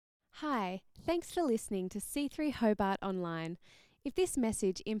Hi, thanks for listening to C3 Hobart Online. If this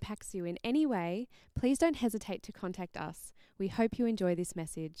message impacts you in any way, please don't hesitate to contact us. We hope you enjoy this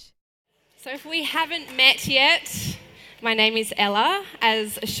message. So if we haven't met yet, my name is Ella,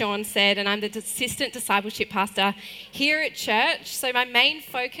 as Sean said, and I'm the assistant discipleship pastor here at church. So my main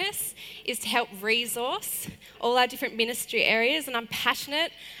focus is to help resource all our different ministry areas, and I'm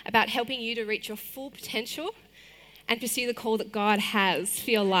passionate about helping you to reach your full potential and pursue the call that God has for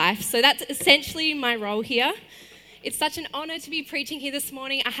your life. So that's essentially my role here. It's such an honour to be preaching here this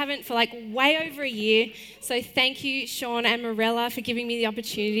morning. I haven't for way over a year. So thank you, Sean and Morella, for giving me the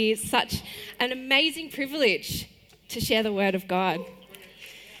opportunity. It's such an amazing privilege to share the word of God.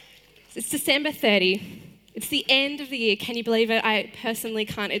 It's December 30. It's the end of the year. Can you believe it? I personally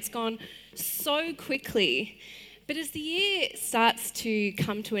can't. It's gone so quickly. But as the year starts to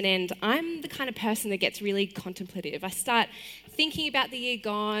come to an end, I'm the kind of person that gets really contemplative. I start thinking about the year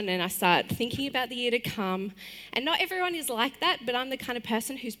gone and I start thinking about the year to come. And not everyone is like that, but I'm the kind of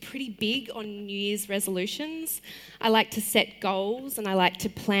person who's pretty big on New Year's resolutions. I like to set goals and I like to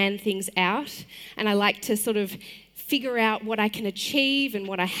plan things out and I like to sort of figure out what I can achieve and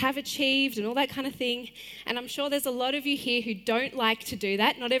what I have achieved and all that kind of thing. And I'm sure there's a lot of you here who don't like to do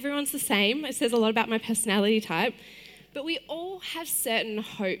that. Not everyone's the same. It says a lot about my personality type. But we all have certain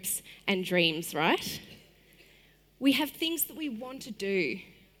hopes and dreams, right? We have things that we want to do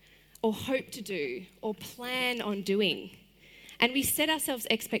or hope to do or plan on doing. And we set ourselves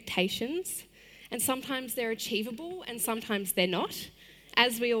expectations, and sometimes they're achievable and sometimes they're not,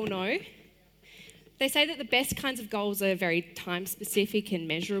 as we all know. They say that the best kinds of goals are very time-specific and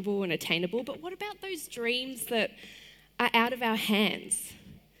measurable and attainable, but what about those dreams that are out of our hands?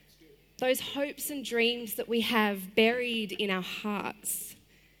 Those hopes and dreams that we have buried in our hearts.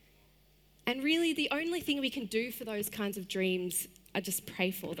 And really, the only thing we can do for those kinds of dreams are just pray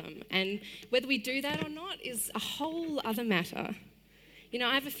for them. And whether we do that or not is a whole other matter. You know,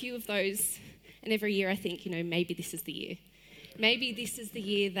 I have a few of those, and every year I think, maybe this is the year. Maybe this is the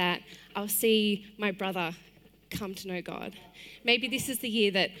year that I'll see my brother come to know God. Maybe this is the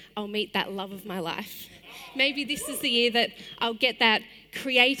year that I'll meet that love of my life. Maybe this is the year that I'll get that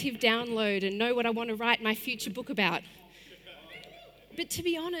creative download and know what I want to write my future book about. But to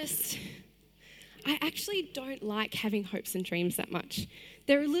be honest, I actually don't like having hopes and dreams that much.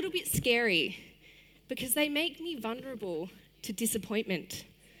 They're a little bit scary because they make me vulnerable to disappointment.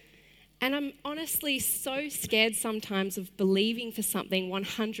 And I'm honestly so scared sometimes of believing for something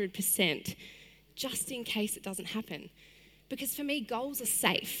 100% just in case it doesn't happen. Because for me, goals are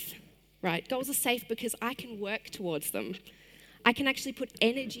safe, right? Goals are safe because I can work towards them. I can actually put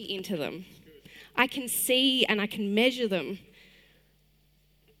energy into them. I can see and I can measure them.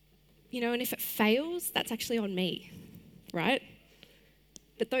 And if it fails, that's actually on me, right?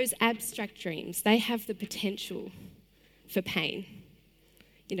 But those abstract dreams, they have the potential for pain.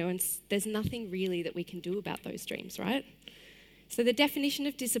 And there's nothing really that we can do about those dreams, right? So the definition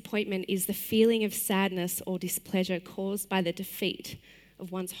of disappointment is the feeling of sadness or displeasure caused by the defeat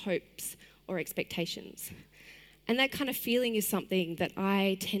of one's hopes or expectations. And that kind of feeling is something that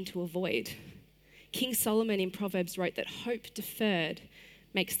I tend to avoid. King Solomon in Proverbs wrote that hope deferred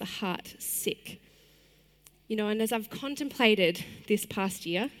makes the heart sick. And as I've contemplated this past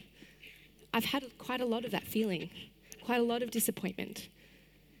year, I've had quite a lot of that feeling, quite a lot of disappointment.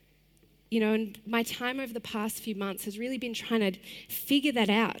 And my time over the past few months has really been trying to figure that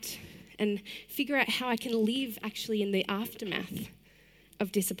out and figure out how I can live actually in the aftermath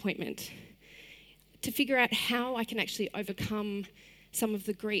of disappointment. To figure out how I can actually overcome some of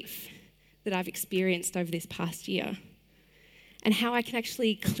the grief that I've experienced over this past year. And how I can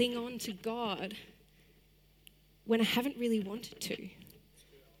actually cling on to God when I haven't really wanted to.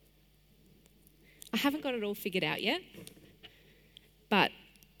 I haven't got it all figured out yet, but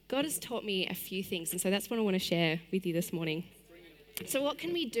God has taught me a few things, and so that's what I want to share with you this morning. So what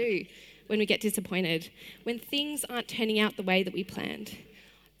can we do when we get disappointed, when things aren't turning out the way that we planned?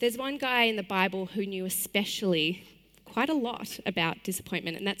 There's one guy in the Bible who knew especially quite a lot about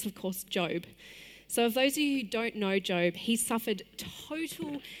disappointment, and that's, of course, Job. So of those of you who don't know Job, he suffered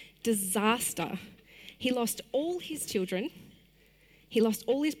total disaster. He lost all his children, he lost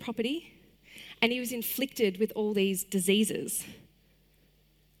all his property, and he was inflicted with all these diseases.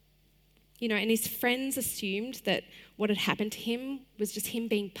 And his friends assumed that what had happened to him was just him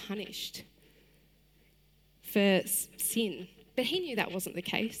being punished for sin. But he knew that wasn't the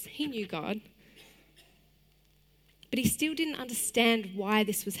case. He knew God. But he still didn't understand why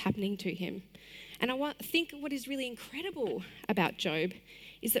this was happening to him. And I think what is really incredible about Job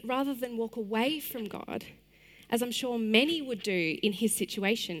is that rather than walk away from God as I'm sure many would do in his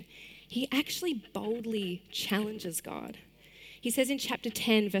situation, he actually boldly challenges God. He says in chapter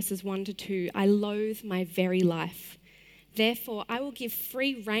 10, verses 1 to 2, I loathe my very life. Therefore, I will give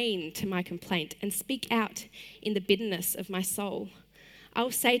free rein to my complaint and speak out in the bitterness of my soul. I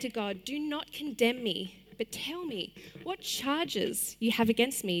will say to God, do not condemn me, but tell me what charges you have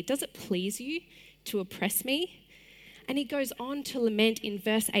against me. Does it please you to oppress me? And he goes on to lament in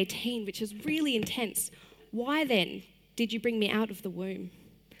verse 18, which is really intense. Why then did you bring me out of the womb?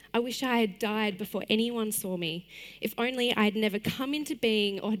 I wish I had died before anyone saw me. If only I had never come into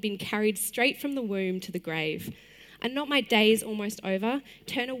being or had been carried straight from the womb to the grave. Are not my days almost over?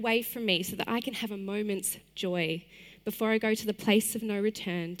 Turn away from me so that I can have a moment's joy before I go to the place of no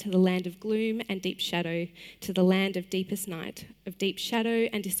return, to the land of gloom and deep shadow, to the land of deepest night, of deep shadow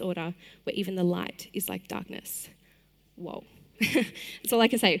and disorder, where even the light is like darkness. Whoa. That's all I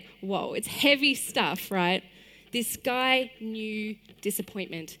can say. Whoa. It's heavy stuff, right? This guy knew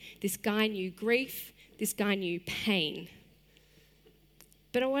disappointment. This guy knew grief. This guy knew pain.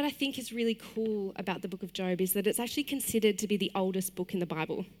 But what I think is really cool about the book of Job is that it's actually considered to be the oldest book in the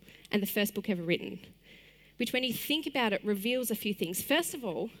Bible and the first book ever written, which when you think about it reveals a few things. First of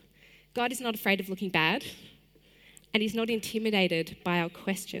all, God is not afraid of looking bad, and he's not intimidated by our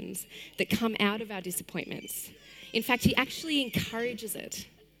questions that come out of our disappointments. In fact, he actually encourages it.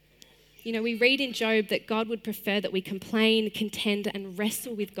 You know, we read in Job that God would prefer that we complain, contend, and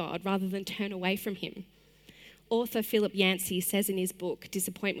wrestle with God rather than turn away from him. Author Philip Yancey says in his book,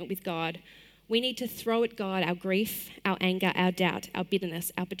 Disappointment with God, we need to throw at God our grief, our anger, our doubt, our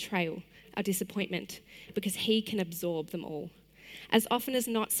bitterness, our betrayal, our disappointment, because he can absorb them all. As often as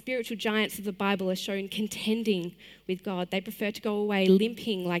not, spiritual giants of the Bible are shown contending with God. They prefer to go away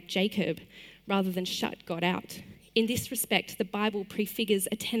limping like Jacob rather than shut God out. In this respect, the Bible prefigures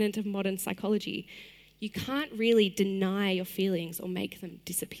a tenet of modern psychology. You can't really deny your feelings or make them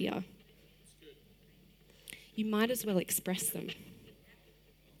disappear. You might as well express them.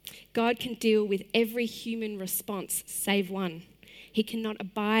 God can deal with every human response save one. He cannot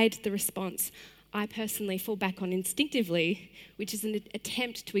abide the response I personally fall back on instinctively, which is an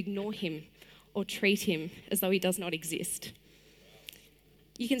attempt to ignore him or treat him as though he does not exist.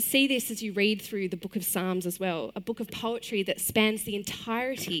 You can see this as you read through the book of Psalms as well, a book of poetry that spans the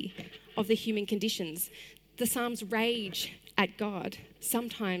entirety of the human conditions. The Psalms rage at God.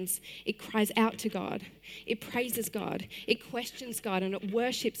 Sometimes it cries out to God. It praises God. It questions God and it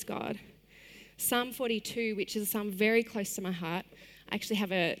worships God. Psalm 42, which is a psalm very close to my heart. I actually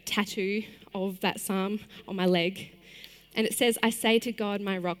have a tattoo of that psalm on my leg. And it says, I say to God,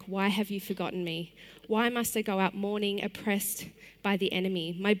 my rock, why have you forgotten me? Why must I go out mourning, oppressed by the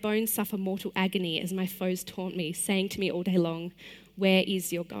enemy? My bones suffer mortal agony as my foes taunt me, saying to me all day long, where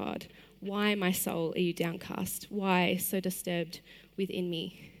is your God? Why, my soul, are you downcast? Why so disturbed within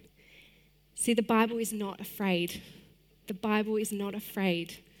me? See, the Bible is not afraid. The Bible is not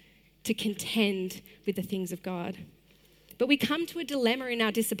afraid to contend with the things of God. But we come to a dilemma in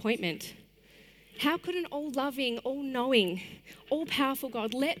our disappointment. How could an all-loving, all-knowing, all-powerful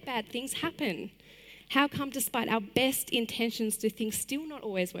God let bad things happen? How come despite our best intentions do things still not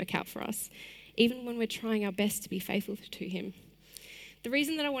always work out for us, even when we're trying our best to be faithful to him? The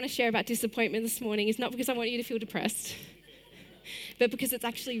reason that I want to share about disappointment this morning is not because I want you to feel depressed, but because it's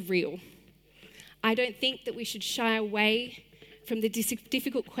actually real. I don't think that we should shy away from the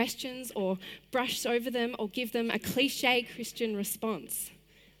difficult questions or brush over them or give them a cliche Christian response.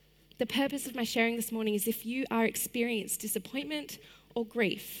 The purpose of my sharing this morning is if you are experiencing disappointment or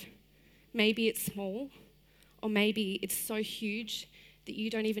grief, maybe it's small or maybe it's so huge that you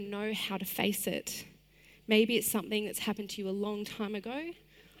don't even know how to face it. Maybe it's something that's happened to you a long time ago,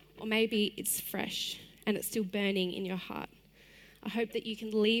 or maybe it's fresh and it's still burning in your heart. I hope that you can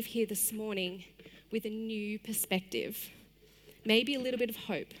leave here this morning with a new perspective, maybe a little bit of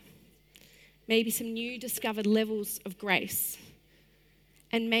hope, maybe some new discovered levels of grace,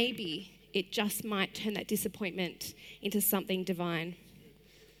 and maybe it just might turn that disappointment into something divine.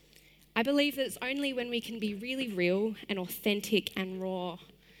 I believe that it's only when we can be really real and authentic and raw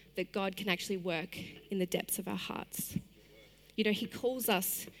that God can actually work in the depths of our hearts. You know, he calls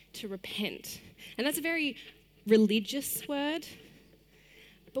us to repent. And that's a very religious word.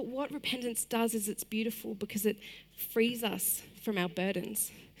 But what repentance does is it's beautiful because it frees us from our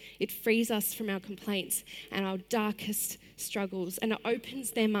burdens. It frees us from our complaints and our darkest struggles, and it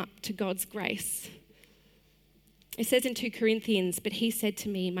opens them up to God's grace. It says in 2 Corinthians, but he said to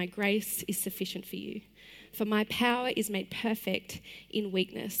me, my grace is sufficient for you, for my power is made perfect in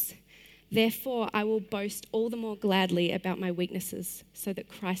weakness. Therefore, I will boast all the more gladly about my weaknesses, so that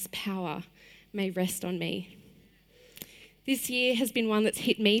Christ's power may rest on me. This year has been one that's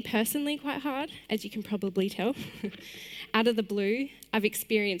hit me personally quite hard, as you can probably tell. Out of the blue, I've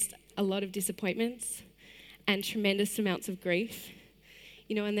experienced a lot of disappointments and tremendous amounts of grief.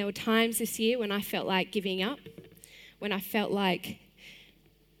 And there were times this year when I felt like giving up, when I felt like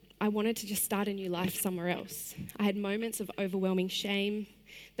I wanted to just start a new life somewhere else. I had moments of overwhelming shame.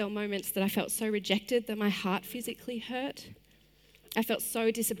 There were moments that I felt so rejected that my heart physically hurt. I felt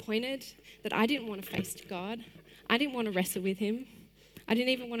so disappointed that I didn't want to face God. I didn't want to wrestle with him. I didn't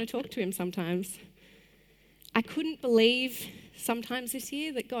even want to talk to him sometimes. I couldn't believe sometimes this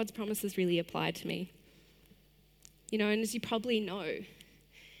year that God's promises really applied to me. And as you probably know,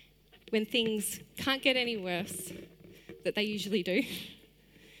 when things can't get any worse, that they usually do.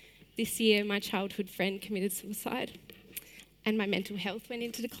 This year, my childhood friend committed suicide and my mental health went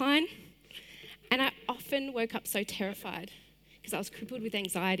into decline. And I often woke up so terrified because I was crippled with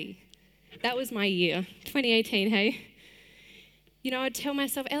anxiety. That was my year, 2018, hey? I'd tell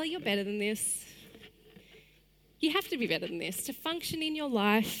myself, Ellie, you're better than this. You have to be better than this. To function in your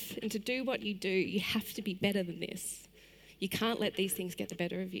life and to do what you do, you have to be better than this. You can't let these things get the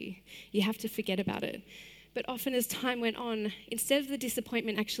better of you. You have to forget about it. But often as time went on, instead of the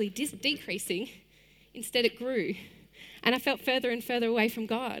disappointment actually decreasing, instead it grew. And I felt further and further away from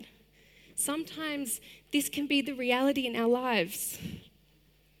God. Sometimes this can be the reality in our lives.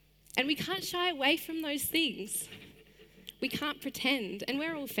 And we can't shy away from those things. We can't pretend. And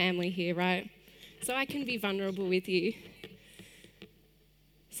we're all family here, right? So I can be vulnerable with you.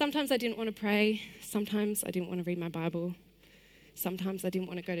 Sometimes I didn't want to pray. Sometimes I didn't want to read my Bible. Sometimes I didn't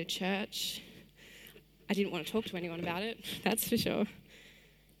want to go to church. I didn't want to talk to anyone about it, that's for sure.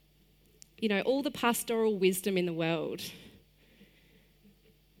 All the pastoral wisdom in the world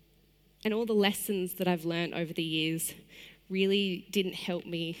and all the lessons that I've learned over the years really didn't help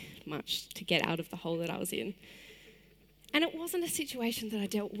me much to get out of the hole that I was in. And it wasn't a situation that I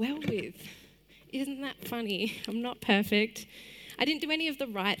dealt well with. Isn't that funny? I'm not perfect. I didn't do any of the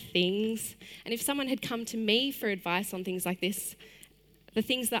right things. And if someone had come to me for advice on things like this, the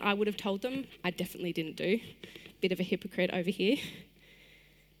things that I would have told them, I definitely didn't do. Bit of a hypocrite over here.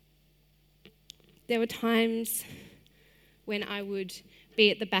 There were times when I would be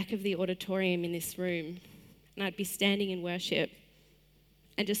at the back of the auditorium in this room and I'd be standing in worship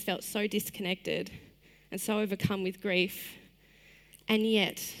and just felt so disconnected and so overcome with grief. And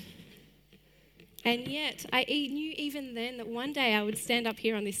yet, I knew even then that one day I would stand up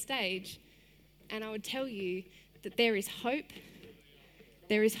here on this stage and I would tell you that there is hope.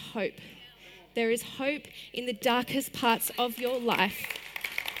 There is hope. There is hope in the darkest parts of your life.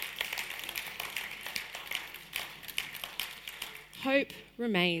 Hope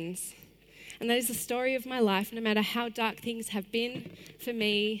remains. And that is the story of my life. No matter how dark things have been for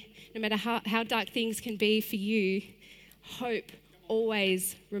me, no matter how dark things can be for you, hope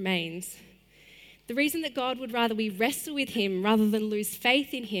always remains. The reason that God would rather we wrestle with him rather than lose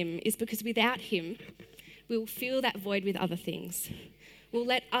faith in him is because without him, we'll fill that void with other things. We'll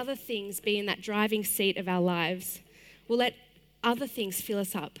let other things be in that driving seat of our lives. We'll let other things fill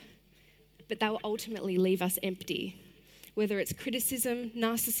us up, but they will ultimately leave us empty. Whether it's criticism,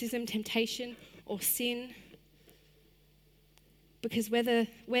 narcissism, temptation, or sin. Because where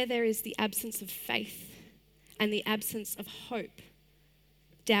there is the absence of faith and the absence of hope,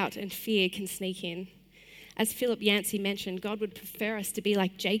 doubt and fear can sneak in. As Philip Yancey mentioned, God would prefer us to be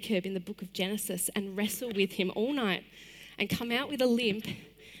like Jacob in the book of Genesis and wrestle with him all night and come out with a limp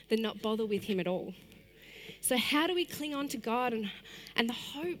than not bother with him at all. So how do we cling on to God and the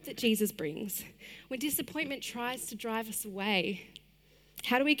hope that Jesus brings when disappointment tries to drive us away?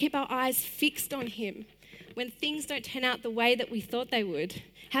 How do we keep our eyes fixed on him when things don't turn out the way that we thought they would?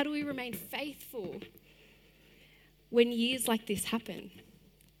 How do we remain faithful when years like this happen?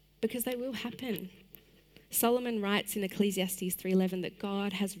 Because they will happen. Solomon writes in Ecclesiastes 3:11 that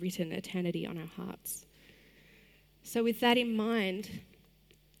God has written eternity on our hearts. So with that in mind,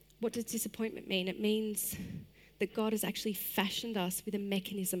 what does disappointment mean? It means that God has actually fashioned us with a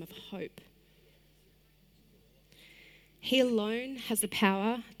mechanism of hope. He alone has the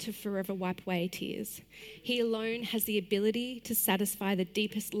power to forever wipe away tears. He alone has the ability to satisfy the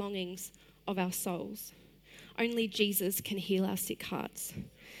deepest longings of our souls. Only Jesus can heal our sick hearts.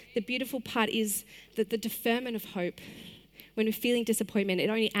 The beautiful part is that the deferment of hope, when we're feeling disappointment, it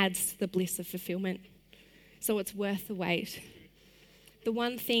only adds to the bliss of fulfillment. So it's worth the wait. The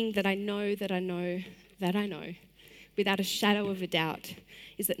one thing that I know, without a shadow of a doubt,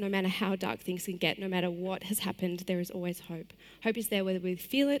 is that no matter how dark things can get, no matter what has happened, there is always hope. Hope is there whether we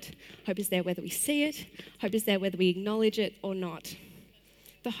feel it, hope is there whether we see it, hope is there whether we acknowledge it or not.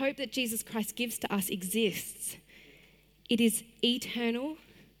 The hope that Jesus Christ gives to us exists It is eternal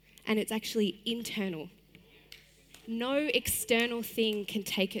and it's actually internal. No external thing can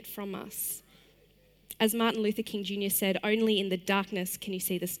take it from us. As Martin Luther King Jr. said, only in the darkness can you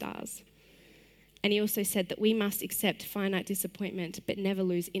see the stars. And he also said that we must accept finite disappointment but never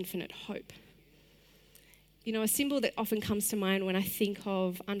lose infinite hope. You know, a symbol that often comes to mind when I think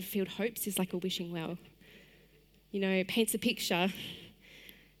of unfulfilled hopes is like a wishing well. You know, it paints a picture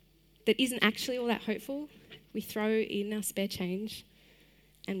that isn't actually all that hopeful. We throw in our spare change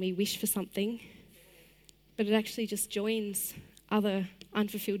and we wish for something, but it actually just joins other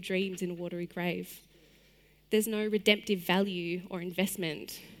unfulfilled dreams in a watery grave. There's no redemptive value or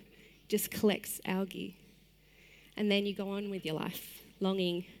investment, it just collects algae. And then you go on with your life,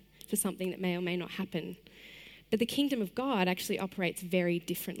 longing for something that may or may not happen. But the kingdom of God actually operates very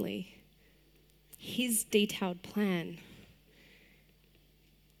differently. His detailed plan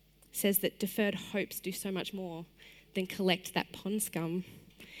says that deferred hopes do so much more than collect that pond scum.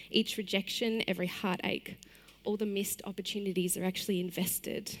 Each rejection, every heartache, all the missed opportunities are actually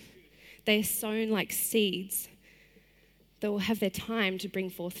invested. They are sown like seeds that will have their time to bring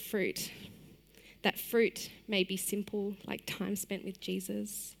forth fruit. That fruit may be simple, like time spent with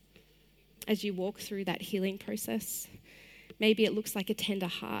Jesus. As you walk through that healing process, maybe it looks like a tender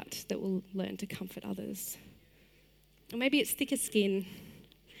heart that will learn to comfort others. Or maybe it's thicker skin,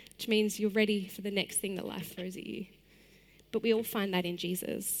 which means you're ready for the next thing that life throws at you. But we all find that in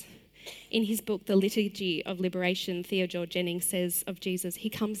Jesus. In his book, The Liturgy of Liberation, Theo George Jennings says of Jesus, he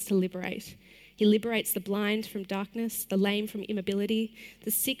comes to liberate. He liberates the blind from darkness, the lame from immobility,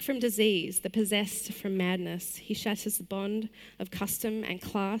 the sick from disease, the possessed from madness. He shatters the bond of custom and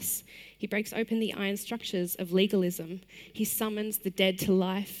class. He breaks open the iron structures of legalism. He summons the dead to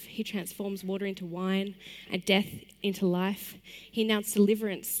life. He transforms water into wine and death into life. He announced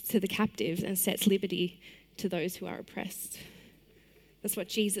deliverance to the captives and sets liberty to those who are oppressed. That's what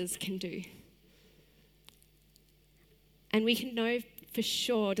Jesus can do. And we can know for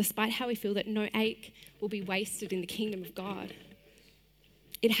sure, despite how we feel, that no ache will be wasted in the kingdom of God.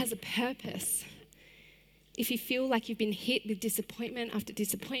 It has a purpose. If you feel like you've been hit with disappointment after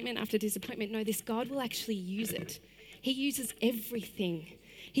disappointment after disappointment, know this: God will actually use it. He uses everything.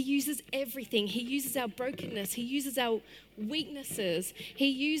 He uses everything. He uses our brokenness. He uses our weaknesses. He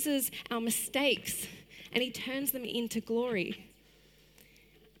uses our mistakes, and he turns them into glory.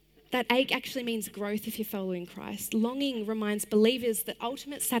 That ache actually means growth if you're following Christ. Longing reminds believers that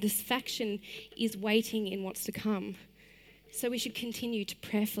ultimate satisfaction is waiting in what's to come. So we should continue to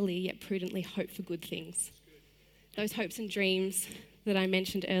prayerfully yet prudently hope for good things. Those hopes and dreams that I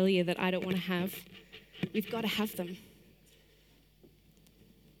mentioned earlier that I don't want to have, we've got to have them.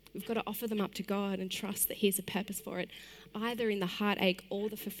 We've got to offer them up to God and trust that he has a purpose for it, either in the heartache or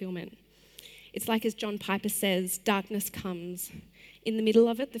the fulfillment. It's like, as John Piper says, darkness comes. In the middle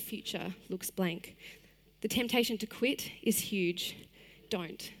of it, the future looks blank. The temptation to quit is huge.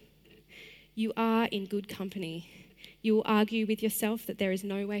 Don't. You are in good company. You will argue with yourself that there is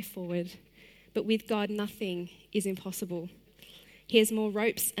no way forward, but with God, nothing is impossible. He has more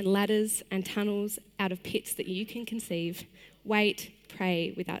ropes and ladders and tunnels out of pits that you can conceive. Wait,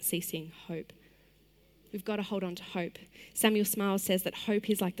 pray without ceasing, hope. We've got to hold on to hope. Samuel Smiles says that hope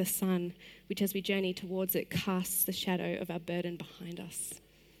is like the sun, which as we journey towards it casts the shadow of our burden behind us.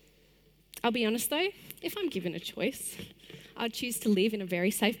 I'll be honest though, if I'm given a choice, I'd choose to live in a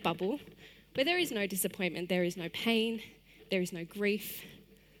very safe bubble where there is no disappointment, there is no pain, there is no grief.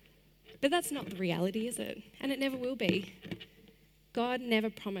 But that's not the reality, is it? And it never will be. God never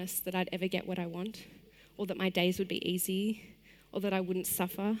promised that I'd ever get what I want, or that my days would be easy, or that I wouldn't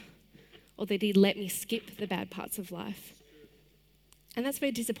suffer, or that he'd let me skip the bad parts of life. And that's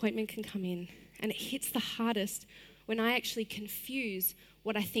where disappointment can come in. And it hits the hardest when I actually confuse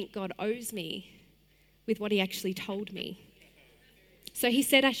what I think God owes me with what he actually told me. So he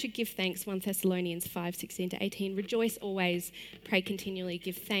said I should give thanks, 1 Thessalonians 5:16-18. Rejoice always, pray continually,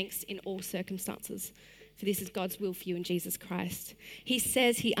 give thanks in all circumstances, for this is God's will for you in Jesus Christ. He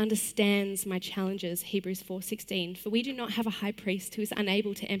says he understands my challenges, Hebrews 4:16. For we do not have a high priest who is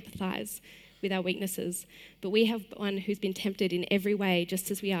unable to empathize with our weaknesses, but we have one who's been tempted in every way, just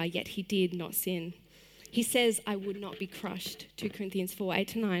as we are, yet he did not sin. He says, I would not be crushed, 2 Corinthians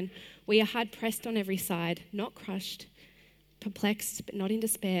 4:8-9. We are hard pressed on every side, not crushed, perplexed, but not in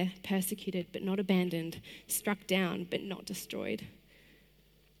despair, persecuted, but not abandoned, struck down, but not destroyed.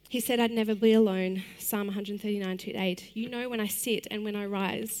 He said I'd never be alone, Psalm 139:8. You know when I sit and when I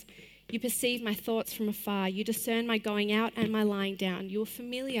rise. You perceive my thoughts from afar. You discern my going out and my lying down. You are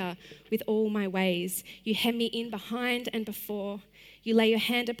familiar with all my ways. You hem me in behind and before. You lay your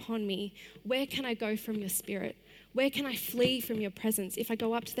hand upon me. Where can I go from your spirit? Where can I flee from your presence? If I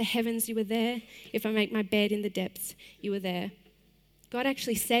go up to the heavens, you are there. If I make my bed in the depths, you are there. God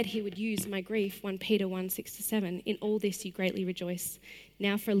actually said he would use my grief, 1 Peter 1:6-7. In all this you greatly rejoice.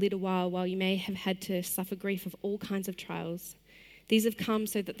 Now for a little while you may have had to suffer grief of all kinds of trials. These have come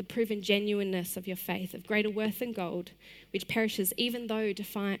so that the proven genuineness of your faith, of greater worth than gold, which perishes even though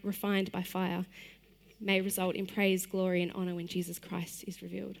refined by fire, may result in praise, glory, and honor when Jesus Christ is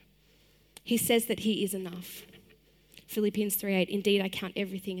revealed. He says that he is enough. Philippians 3:8, indeed I count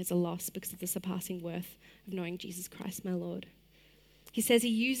everything as a loss because of the surpassing worth of knowing Jesus Christ, my Lord. He says he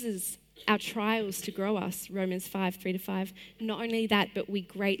uses our trials to grow us, Romans 5:3-5. Not only that, but we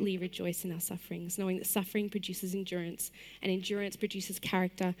greatly rejoice in our sufferings, knowing that suffering produces endurance, and endurance produces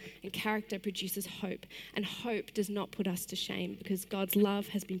character, and character produces hope. And hope does not put us to shame because God's love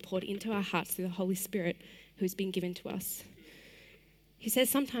has been poured into our hearts through the Holy Spirit who has been given to us. He says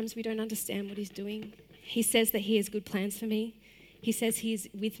sometimes we don't understand what he's doing. He says that he has good plans for me. He says he is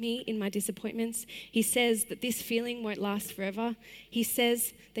with me in my disappointments. He says that this feeling won't last forever. He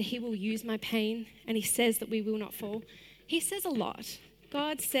says that he will use my pain, and he says that we will not fall. He says a lot.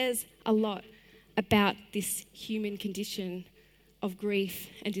 God says a lot about this human condition of grief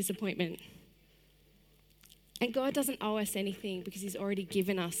and disappointment. And God doesn't owe us anything because he's already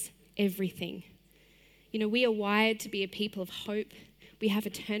given us everything. You know, we are wired to be a people of hope. We have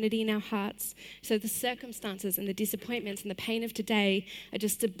eternity in our hearts. So the circumstances and the disappointments and the pain of today are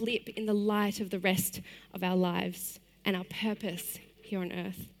just a blip in the light of the rest of our lives and our purpose here on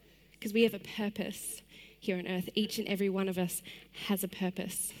earth. Because we have a purpose here on earth. Each and every one of us has a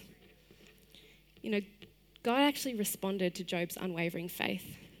purpose. You know, God actually responded to Job's unwavering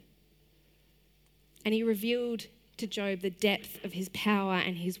faith. And he revealed to Job the depth of his power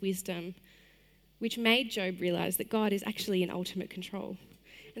and his wisdom, which made Job realize that God is actually in ultimate control.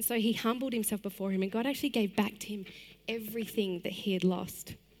 And so he humbled himself before him, and God actually gave back to him everything that he had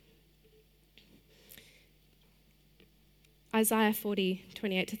lost. Isaiah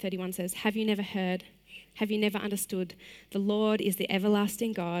 40:28-31 says, have you never heard? Have you never understood? The Lord is the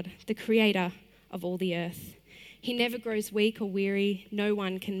everlasting God, the creator of all the earth. He never grows weak or weary. No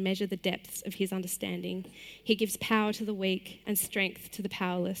one can measure the depths of his understanding. He gives power to the weak and strength to the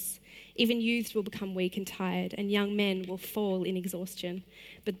powerless. Even youths will become weak and tired, and young men will fall in exhaustion.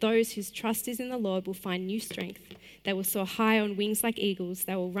 But those whose trust is in the Lord will find new strength. They will soar high on wings like eagles.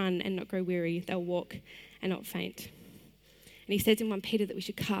 They will run and not grow weary. They will walk and not faint. And he says in 1 Peter that we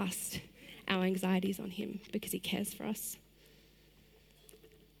should cast our anxieties on him because he cares for us.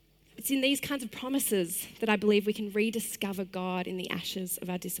 It's in these kinds of promises that I believe we can rediscover God in the ashes of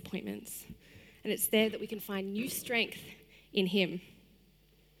our disappointments. And it's there that we can find new strength in him.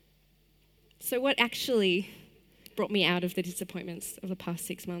 So what actually brought me out of the disappointments of the past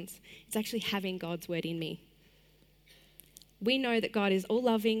 6 months? It's actually having God's word in me. We know that God is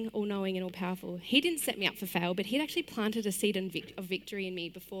all-loving, all-knowing, and all-powerful. He didn't set me up for fail, but he'd actually planted a seed of victory in me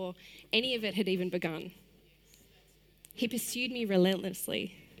before any of it had even begun. He pursued me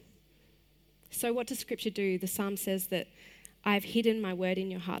relentlessly. So what does Scripture do? The Psalm says that I have hidden my word in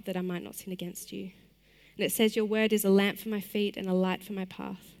your heart that I might not sin against you. And it says your word is a lamp for my feet and a light for my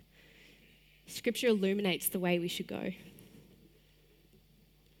path. Scripture illuminates the way we should go.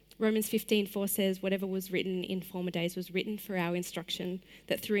 Romans 15:4 says, whatever was written in former days was written for our instruction,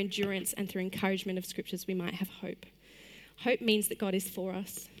 that through endurance and through encouragement of Scriptures we might have hope. Hope means that God is for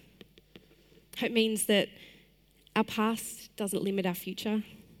us. Hope means that our past doesn't limit our future.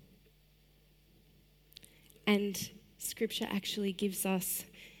 And Scripture actually gives us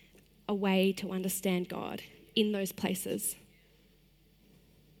a way to understand God in those places.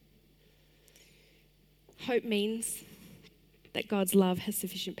 Hope means that God's love has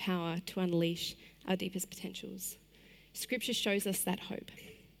sufficient power to unleash our deepest potentials. Scripture shows us that hope.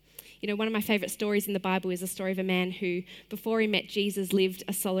 You know, one of my favourite stories in the Bible is a story of a man who, before he met Jesus, lived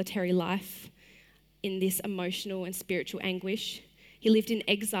a solitary life in this emotional and spiritual anguish. He lived in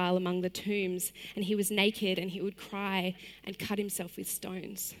exile among the tombs, and he was naked, and he would cry and cut himself with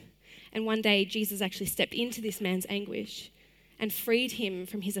stones. And one day, Jesus actually stepped into this man's anguish and freed him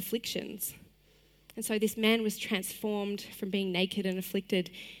from his afflictions. And so this man was transformed from being naked and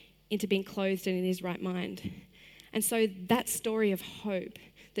afflicted into being clothed and in his right mind. And so that story of hope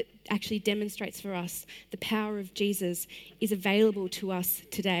that actually demonstrates for us the power of Jesus is available to us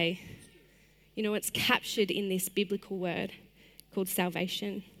today. You know, it's captured in this biblical word called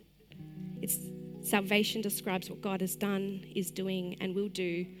salvation. Salvation describes what God has done, is doing, and will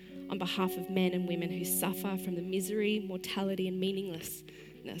do on behalf of men and women who suffer from the misery, mortality, and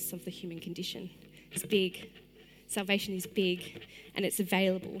meaninglessness of the human condition. It's big. Salvation is big, and it's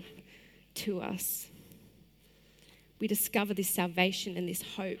available to us. we discover this salvation and this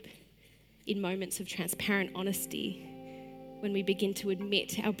hope in moments of transparent honesty when we begin to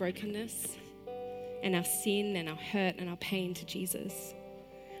admit our brokenness and our sin and our hurt and our pain to Jesus.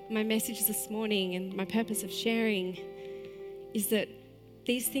 My message this morning and my purpose of sharing is that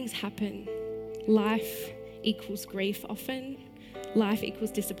these things happen. Life equals grief often. Life equals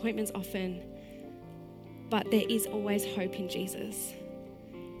disappointments often. But there is always hope in Jesus.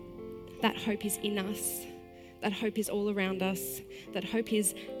 That hope is in us. That hope is all around us. That hope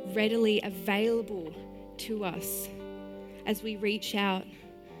is readily available to us as we reach out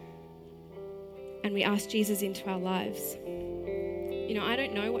and we ask Jesus into our lives. You know, I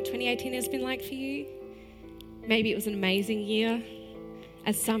don't know what 2018 has been like for you. Maybe it was an amazing year,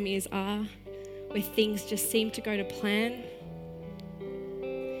 as some years are, where things just seem to go to plan.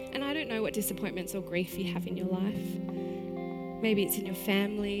 And I don't know what disappointments or grief you have in your life. Maybe it's in your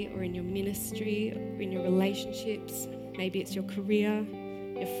family or in your ministry or in your relationships. Maybe it's your career,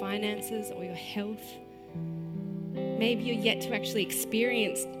 your finances, or your health. Maybe you're yet to actually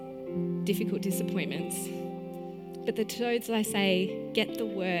experience difficult disappointments. But to those I say, get the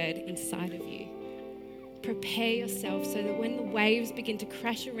word inside of you. Prepare yourself so that when the waves begin to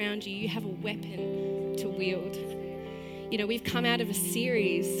crash around you, you have a weapon to wield. You know, we've come out of a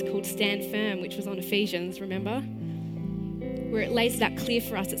series called Stand Firm, which was on Ephesians, remember? Where it lays it out clear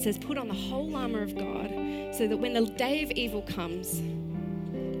for us. It says, put on the whole armor of God so that when the day of evil comes,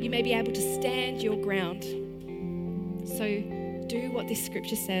 you may be able to stand your ground. So do what this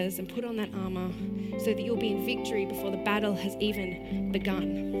scripture says and put on that armor so that you'll be in victory before the battle has even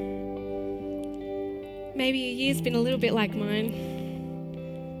begun. Maybe your year's been a little bit like mine,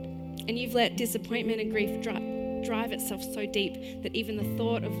 and you've let disappointment and grief drive itself so deep that even the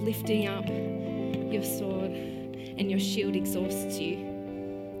thought of lifting up your sword and your shield exhausts you.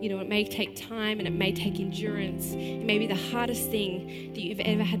 You know, it may take time and it may take endurance. It may be the hardest thing that you've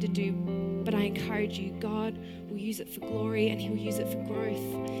ever had to do, but I encourage you, God will use it for glory and He'll use it for growth,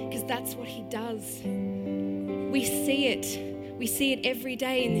 because that's what He does. We see it. We see it every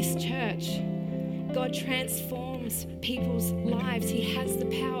day in this church. God transforms people's lives. He has the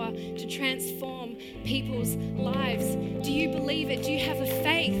power to transform people's lives. Do you believe it? Do you have the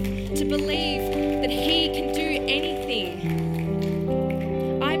faith to believe that He can do anything?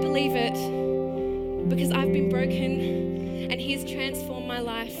 I believe it because I've been broken and He has transformed my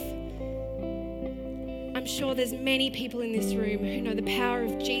life. I'm sure there's many people in this room who know the power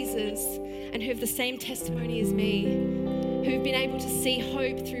of Jesus and who have the same testimony as me, who've been able to see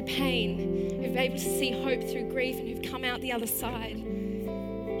hope through pain, who've been able to see hope through grief, and who've come out the other side.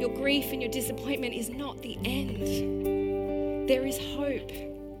 Your grief and your disappointment is not the end. There is hope.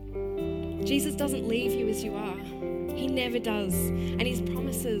 Jesus doesn't leave you as you are. He never does. And His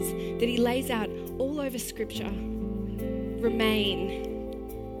promises that He lays out all over Scripture remain.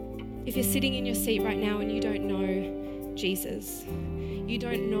 If you're sitting in your seat right now and you don't know Jesus, you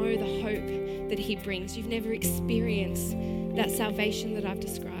don't know the hope that He brings, you've never experienced that salvation that I've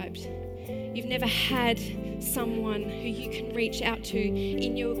described, you've never had someone who you can reach out to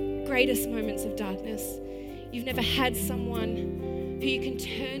in your greatest moments of darkness, you've never had someone who you can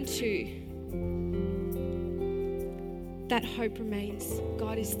turn to, that hope remains.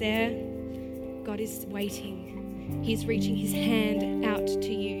 God is there. God is waiting. He's reaching His hand out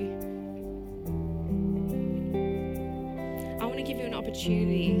to you. I want to give you an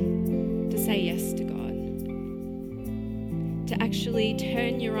opportunity to say yes to God, to actually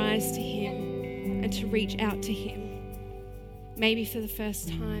turn your eyes to Him and to reach out to Him. Maybe for the first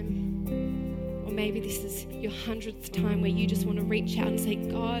time, or maybe this is your 100th time where you just want to reach out and say,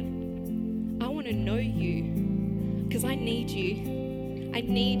 God, I want to know You because I need You. I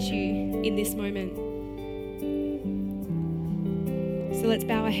need You in this moment. So let's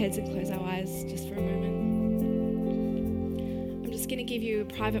bow our heads and close our eyes just for a moment. I'm just going to give you a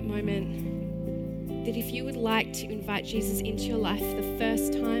private moment that if you would like to invite Jesus into your life for the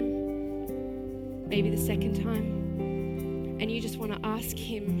first time, maybe the second time, and you just want to ask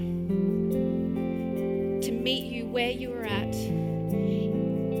Him to meet you where you are at,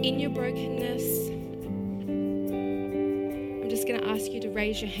 in your brokenness, I'm just going to ask you to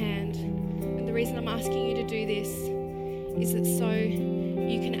raise your hand. And the reason I'm asking you to do this is that so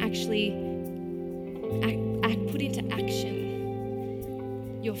you can actually put into action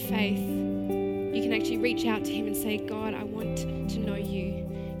your faith. You can actually reach out to Him and say, God, I want to know You.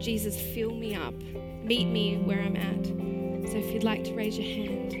 Jesus, fill me up. Meet me where I'm at. So if you'd like to raise your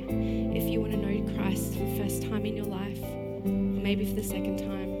hand, if you want to know Christ for the first time in your life, or maybe for the second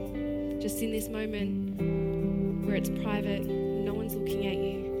time, just in this moment where it's private, no one's looking at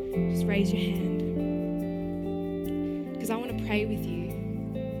you, just raise your hand. because I want to pray with you.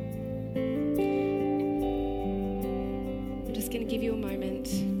 I'm just going to give you a moment.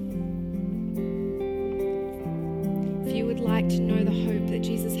 If you would like to know the hope that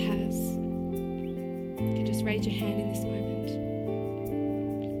Jesus has, you can just raise your hand in this moment.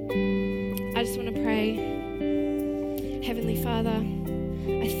 I just want to pray. Heavenly Father,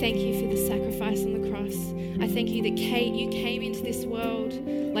 I thank you for the sacrifice on the cross. I thank you that you came into this world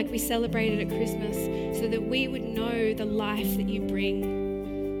like we celebrated at Christmas so that we would know the life that you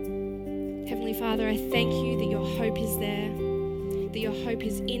bring. Heavenly Father, I thank you that your hope is there, that your hope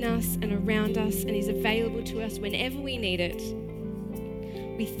is in us and around us and is available to us whenever we need it.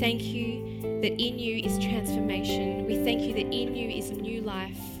 We thank you that in you is transformation. We thank you that in you is new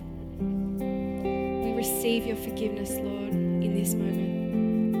life. We receive your forgiveness, Lord, in this moment.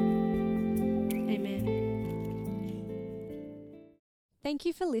 Thank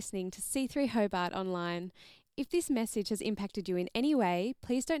you for listening to C3 Hobart Online. If this message has impacted you in any way,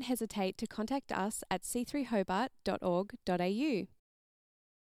 please don't hesitate to contact us at c3hobart.org.au.